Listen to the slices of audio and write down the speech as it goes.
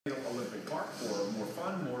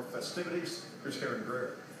fun, more festivities. Here's Karyn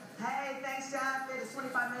Greer. Hey, thanks, Jeff. It is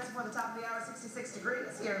 25 minutes before the top of the hour, 66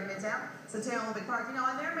 degrees here in Midtown, Centennial Park. You know,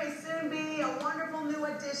 and there may soon be a wonderful new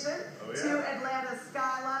addition to Atlanta's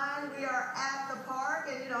skyline. We are at the park,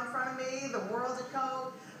 and, you know, in front of me, the World of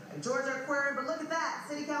Code, Georgia Aquarium. But look at that.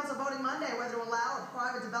 City Council voting Monday whether to allow a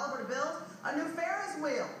private developer to build a new Ferris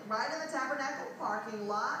Wheel right in the Tabernacle parking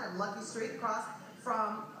lot at Lucky Street across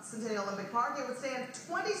from Centennial Park. It would stand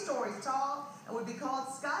 20 stories tall and would be called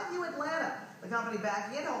SkyView Atlanta. The company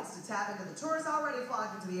backing it hopes to tap into the tourists already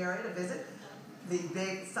flocking to the area to visit the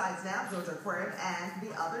big sites now, Georgia Aquarium, and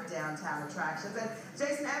the other downtown attractions. And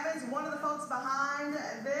Jason Evans, one of the folks behind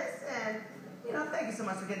this, and you know, thank you so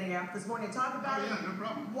much for getting here this morning to talk about it. No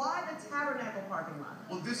problem. Why the Tabernacle parking lot?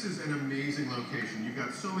 Well, this is an amazing location. You've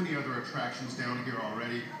got so many other attractions down here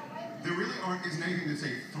already. There really isn't anything that's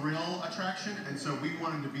a thrill attraction, and so we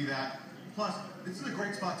wanted to be that. Plus, this is a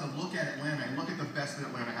great spot to look at Atlanta and look at the best that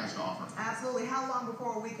Atlanta has to offer. Absolutely. How long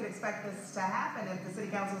before we could expect this to happen if the City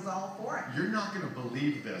Council is all for it? You're not going to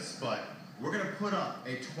believe this, but we're going to put up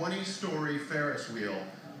a 20-story Ferris wheel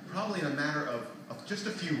probably in a matter of just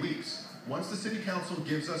a few weeks. Once the City Council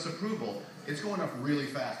gives us approval, it's going up really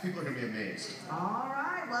fast. People are going to be amazed. All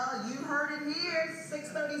right. Well, you heard it here.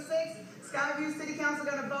 6:36. SkyView City Council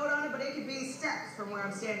going to vote on it, but it could be steps from where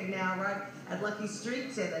I'm standing now, right at Lucky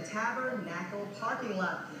Street to the Tabernacle parking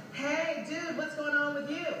lot. Hey, dude, what's going on with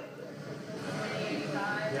you?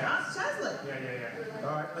 85. Yeah. Chesley. Yeah.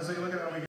 All right, let's take a look at how we